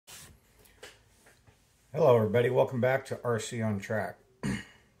Hello everybody, welcome back to RC on Track.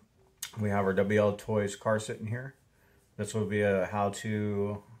 We have our wltoys car sitting here. This will be a how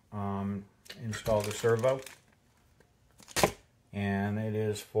to install the servo. And it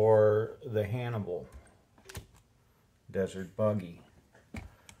is for the Hannibal Desert Buggy.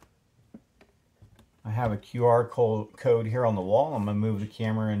 I have a QR code here on the wall. I'm going to move the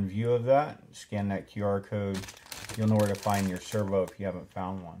camera in view of that. Scan that QR code. You'll know where to find your servo if you haven't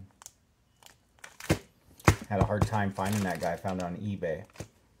found one. Had a hard time finding that guy. I found it on eBay.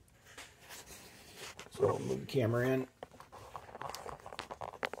 So I'll move the camera in.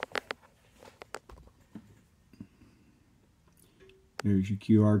 There's your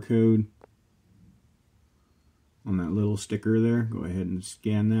QR code on that little sticker there. Go ahead and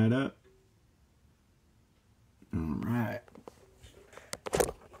scan that up. Alright.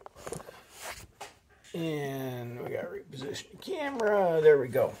 And we got to reposition the camera. There we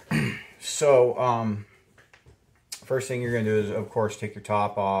go. So, first thing you're going to do is, of course, take your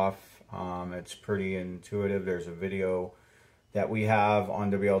top off. It's pretty intuitive. There's a video that we have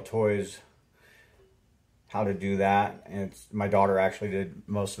on wltoys how to do that. And my daughter actually did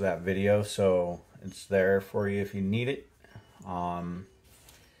most of that video, so it's there for you if you need it. When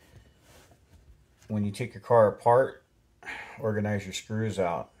you take your car apart, organize your screws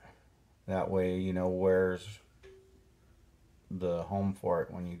out. That way you know where's the home for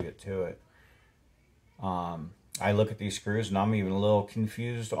it when you get to it. I look at these screws and I'm even a little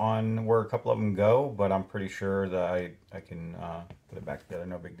confused on where a couple of them go, but I'm pretty sure that I can put it back together,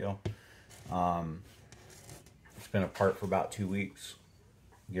 no big deal. It's been apart for about 2 weeks,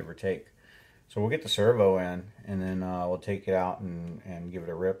 give or take. So we'll get the servo in, and then we'll take it out and give it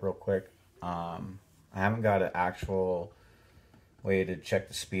a rip real quick. I haven't got an actual way to check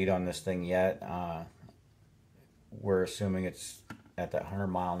the speed on this thing yet. We're assuming it's at that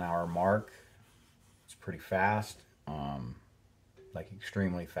 100-mile-an-hour mark. It's pretty fast, like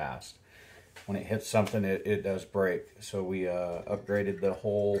extremely fast. When it hits something, it does break. So we upgraded the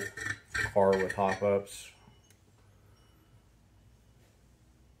whole car with hop-ups.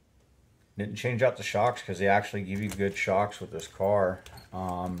 Didn't change out the shocks because they actually give you good shocks with this car.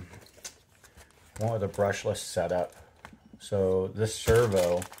 One with a brushless setup. So this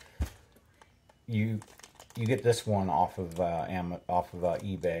servo, you get this one off of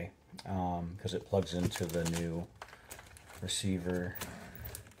eBay. Because it plugs into the new receiver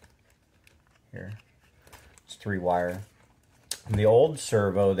here. It's 3-wire. The old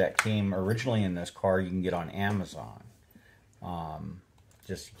servo that came originally in this car you can get on Amazon.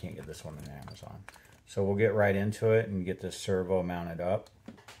 Just you can't get this one on Amazon. So we'll get right into it and get this servo mounted up.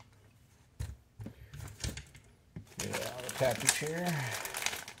 Get it out of the package here.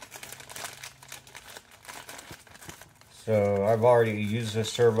 So I've already used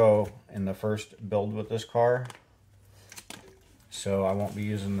this servo in the first build with this car, so I won't be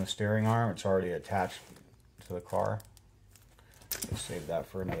using the steering arm. It's already attached to the car. I'll save that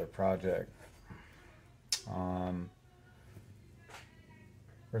for another project.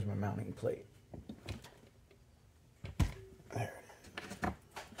 Where's my mounting plate? There it is.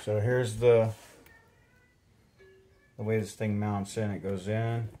 So here's the way this thing mounts in. It goes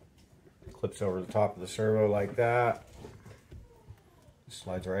in, clips over the top of the servo like that.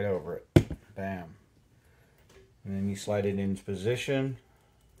 Slides right over it. Bam. And then you slide it into position.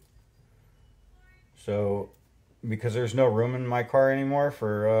 So because there's no room in my car anymore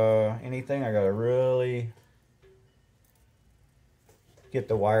for anything, I gotta really get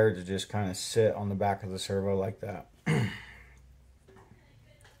the wire to just kind of sit on the back of the servo like that. And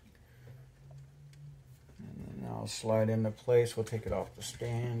then I'll slide into place. We'll take it off the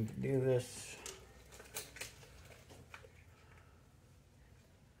stand to do this.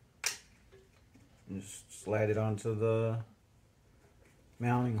 Just slide it onto the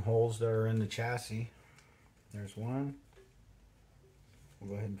mounting holes that are in the chassis. There's one.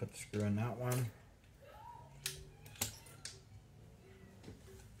 We'll go ahead and put the screw in that one.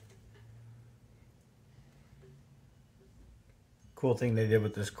 Cool thing they did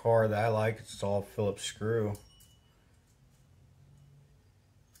with this car that I like, it's all Phillips screw.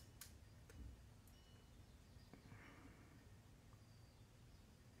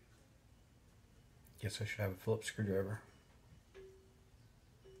 Guess I should have a Phillips screwdriver.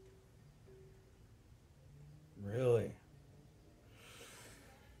 Really?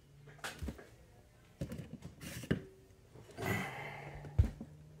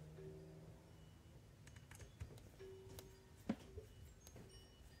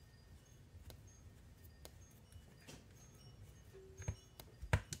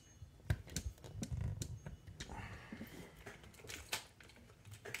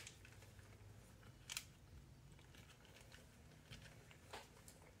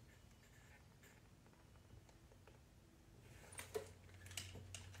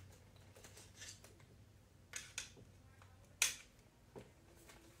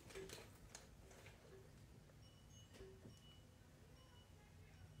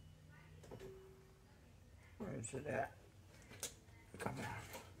 Where's it at? Come on.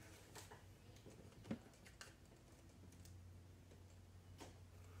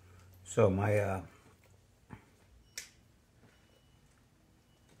 So my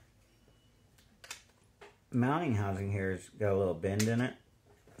mounting housing here has got a little bend in it,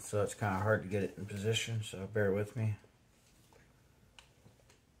 so it's kind of hard to get it in position, so bear with me.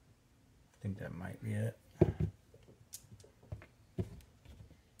 I think that might be it.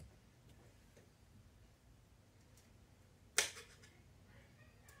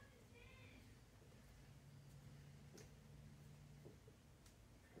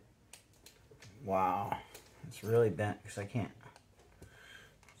 Wow, it's really bent because I can't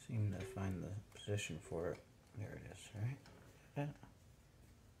seem to find the position for it. There it is, right?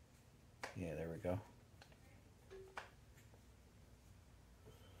 Yeah, there we go.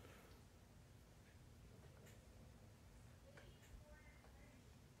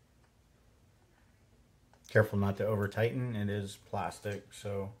 Careful not to over tighten. It is plastic,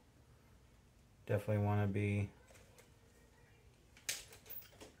 so definitely want to be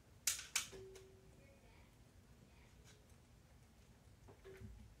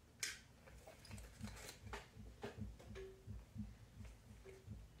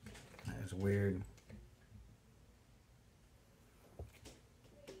That's weird.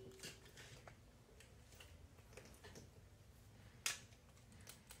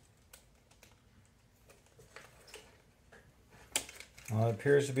 Well, it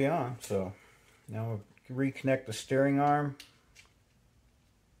appears to be on, so now we'll reconnect the steering arm.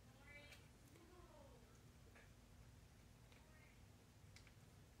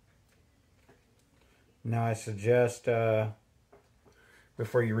 Now I suggest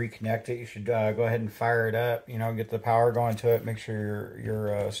before you reconnect it, you should go ahead and fire it up, you know, get the power going to it, make sure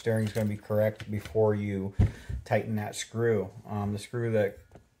your steering is going to be correct before you tighten that screw. The screw that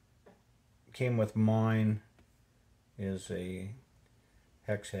came with mine is a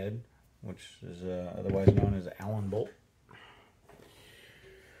hex head, which is otherwise known as Allen bolt.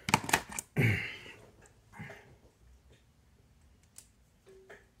 There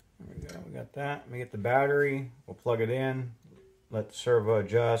we go, we got that. Let me get the battery, we'll plug it in, let the servo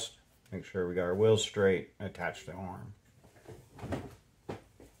adjust, make sure we got our wheels straight, attach the arm.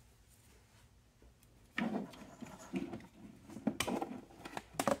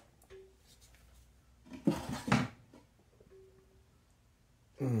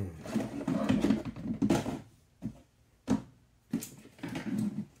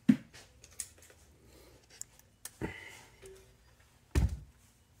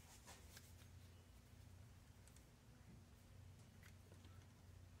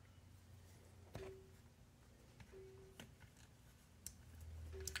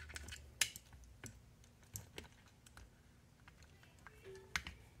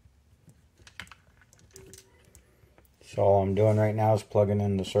 So all I'm doing right now is plugging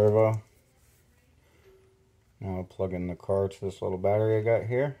in the servo. Now I'll plug in the car to this little battery I got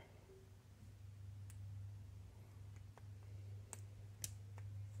here.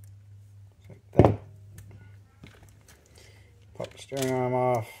 Like that. Pop the steering arm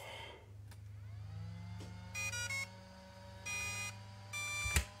off.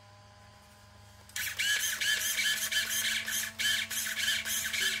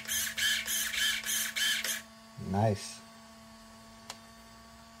 Nice.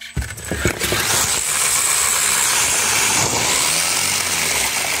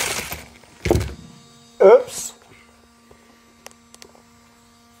 Oops.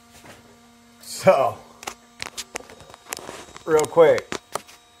 So, real quick,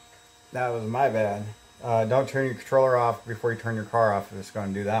 that was my bad. Don't turn your controller off before you turn your car off if it's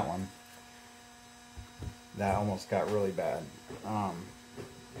going to do that one. That almost got really bad.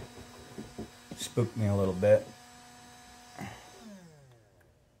 Spooked me a little bit.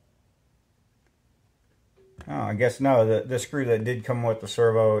 Oh, I guess no. The screw that did come with the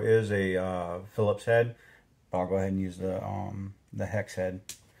servo is a Phillips head. I'll go ahead and use the hex head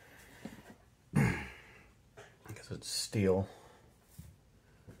because it's steel.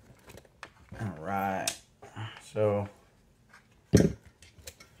 All right. So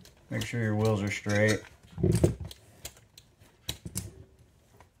make sure your wheels are straight.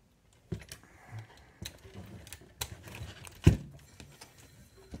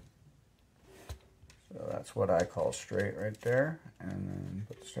 That's what I call straight right there, and then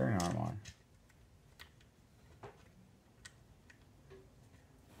put the steering arm on.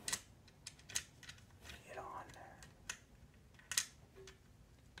 Get on there.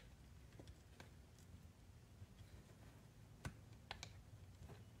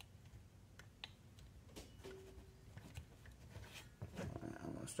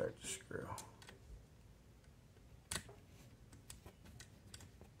 I'm going to start the screw.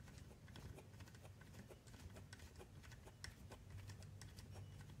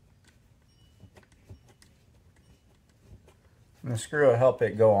 And the screw will help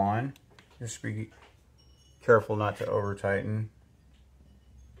it go on. Just be careful not to over tighten.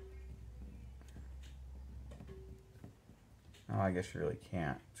 Oh, I guess you really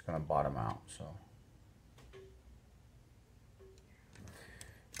can't. It's going to bottom out. So,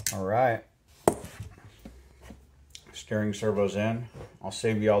 all right. Steering servo's in. I'll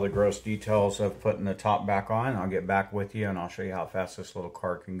save you all the gross details of putting the top back on. I'll get back with you and I'll show you how fast this little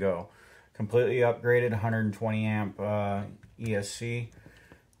car can go. Completely upgraded 120 amp ESC,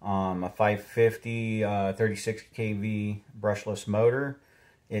 a 550 36 kV brushless motor.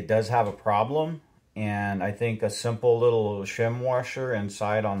 It does have a problem, and I think a simple little shim washer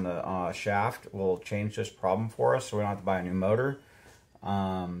inside on the shaft will change this problem for us, so we don't have to buy a new motor.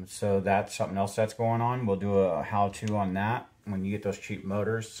 So that's something else that's going on. We'll do a how-to on that. When you get those cheap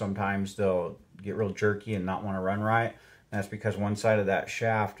motors, sometimes they'll get real jerky and not want to run right. That's because one side of that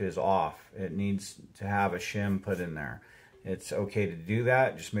shaft is off. It needs to have a shim put in there. It's okay to do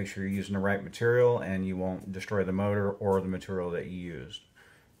that. Just make sure you're using the right material and you won't destroy the motor or the material that you used.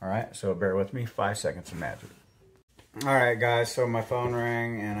 All right, so bear with me, 5 seconds of magic. All right, guys, so my phone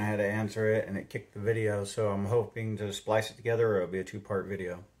rang and I had to answer it and it kicked the video. So I'm hoping to splice it together or it'll be a two-part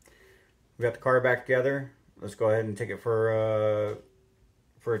video. We got the car back together. Let's go ahead and take it for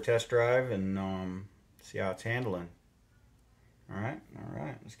a test drive and see how it's handling. All right,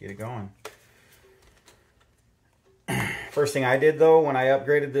 let's get it going. First thing I did though when I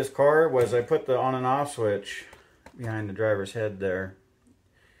upgraded this car was I put the on and off switch behind the driver's head there.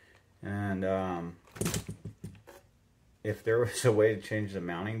 And if there was a way to change the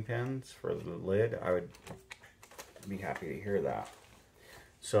mounting pins for the lid, I would be happy to hear that.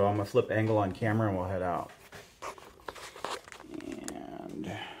 So I'm gonna flip angle on camera and we'll head out. And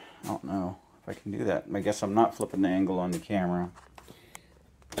I don't know if I can do that. I guess I'm not flipping the angle on the camera.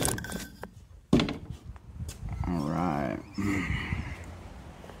 Alright.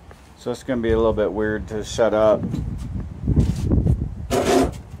 So it's going to be a little bit weird to set up.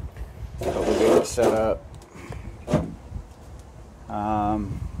 But we'll get it set up.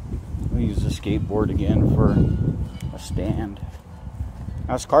 We'll use the skateboard again for a stand.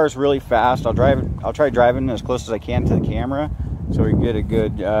 Now this car is really fast. I'll try driving as close as I can to the camera so we can get a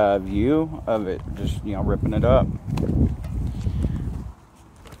good view of it, just, you know, ripping it up.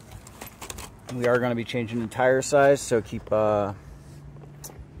 We are going to be changing the tire size, so keep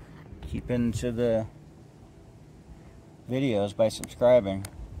into the videos by subscribing.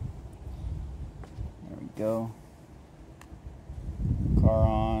 There we go. Car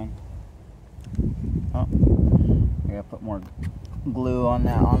on. Oh, I gotta put more glue on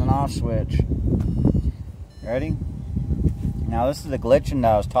that on and off switch. Ready? Now this is the glitching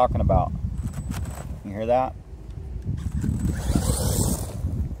that I was talking about. You hear that?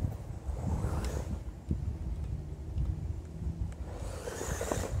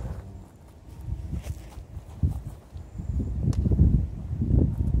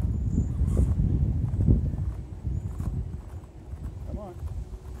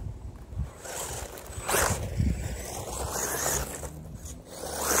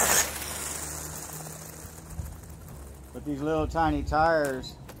 With these little tiny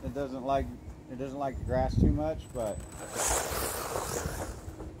tires, it doesn't like the grass too much, but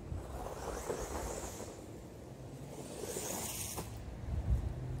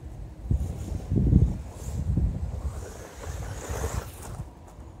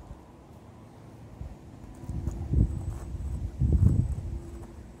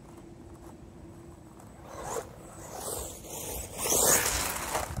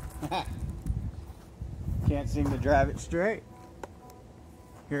can't seem to drive it straight.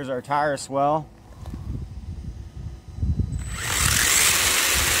 Here's our tire swell.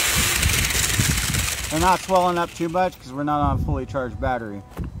 They're not swelling up too much because we're not on a fully charged battery.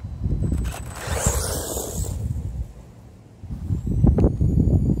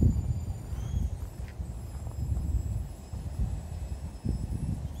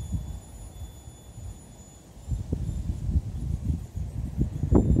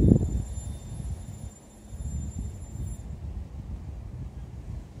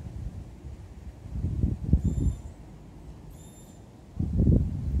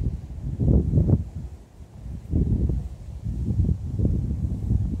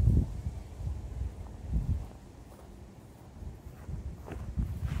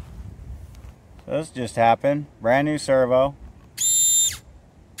 This just happened. Brand new servo.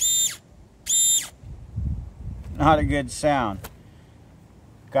 Not a good sound.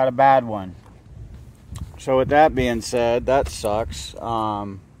 Got a bad one. So with that being said, that sucks.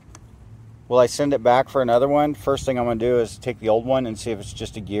 Will I send it back for another one? First thing I'm going to do is take the old one and see if it's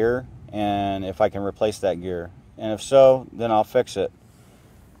just a gear and if I can replace that gear. And if so, then I'll fix it.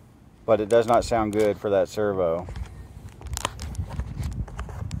 But it does not sound good for that servo.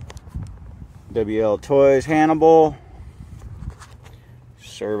 wltoys Hannibal.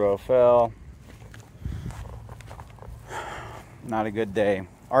 Servo fell. Not a good day.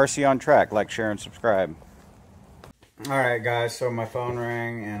 RC on track. Like, share, and subscribe. Alright guys, so my phone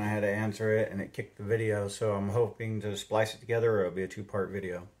rang and I had to answer it and it kicked the video, so I'm hoping to splice it together or it'll be a two-part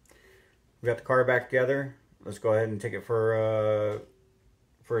video. We got the car back together. Let's go ahead and take it for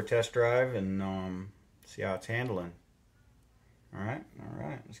a test drive and see how it's handling. Alright,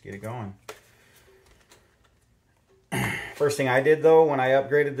 let's get it going. First thing I did though when I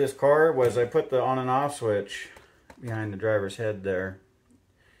upgraded this car was I put the on and off switch behind the driver's head there.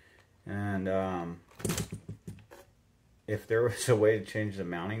 And if there was a way to change the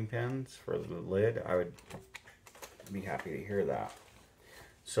mounting pins for the lid, I would be happy to hear that.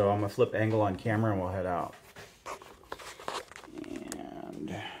 So I'm going to flip angle on camera and we'll head out.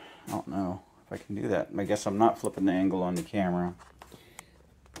 And I don't know if I can do that. I guess I'm not flipping the angle on the camera.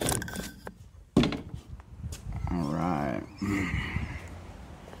 Alright.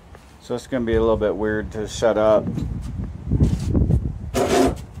 So it's going to be a little bit weird to set up.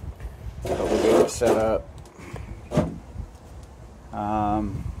 But we'll get it set up.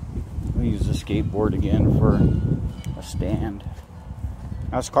 We'll use the skateboard again for a stand.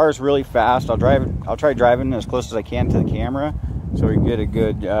 Now this car is really fast. I'll try driving as close as I can to the camera so we can get a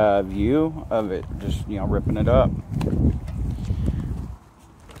good view of it, just, you know, ripping it up.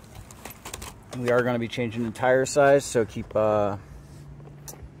 We are going to be changing the tire size, so keep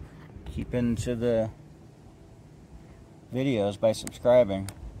into the videos by subscribing.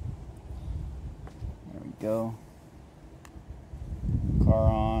 There we go.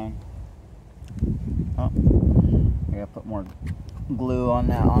 Car on. Oh, I gotta put more glue on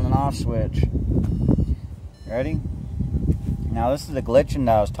that on and off switch. Ready? Now this is the glitching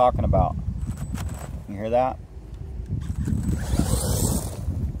that I was talking about. You hear that?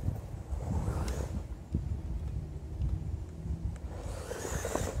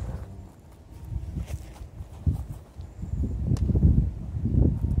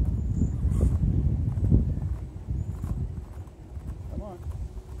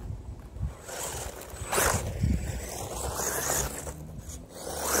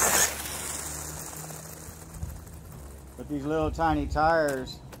 With these little tiny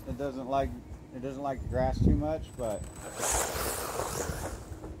tires, it doesn't like the grass too much, but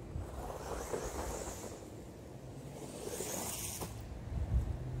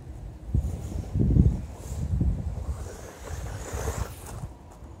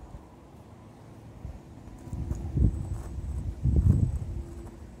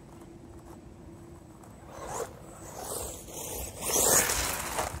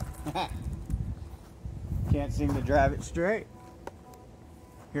can't seem to drive it straight.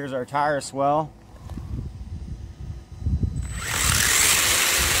 Here's our tire swell.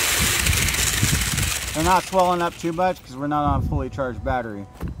 They're not swelling up too much because we're not on a fully charged battery.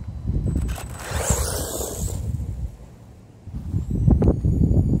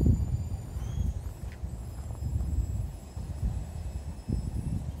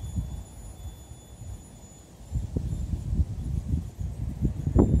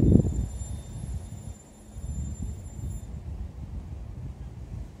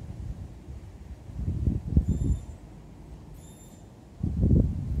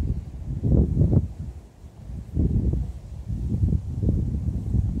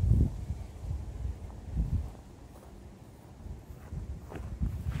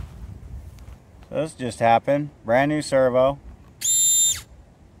 This just happened. Brand new servo.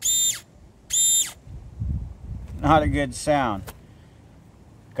 Not a good sound.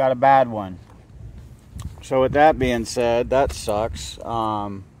 Got a bad one. So with that being said, that sucks.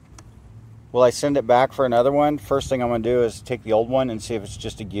 Will I send it back for another one? First thing I'm going to do is take the old one and see if it's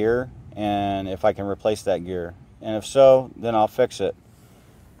just a gear and if I can replace that gear. And if so, then I'll fix it.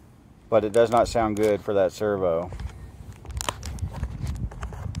 But it does not sound good for that servo.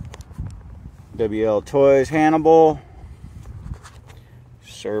 wltoys Hannibal.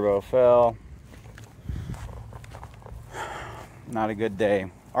 Servo fell. Not a good day.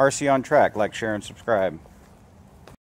 RC on track. Like, share, and subscribe.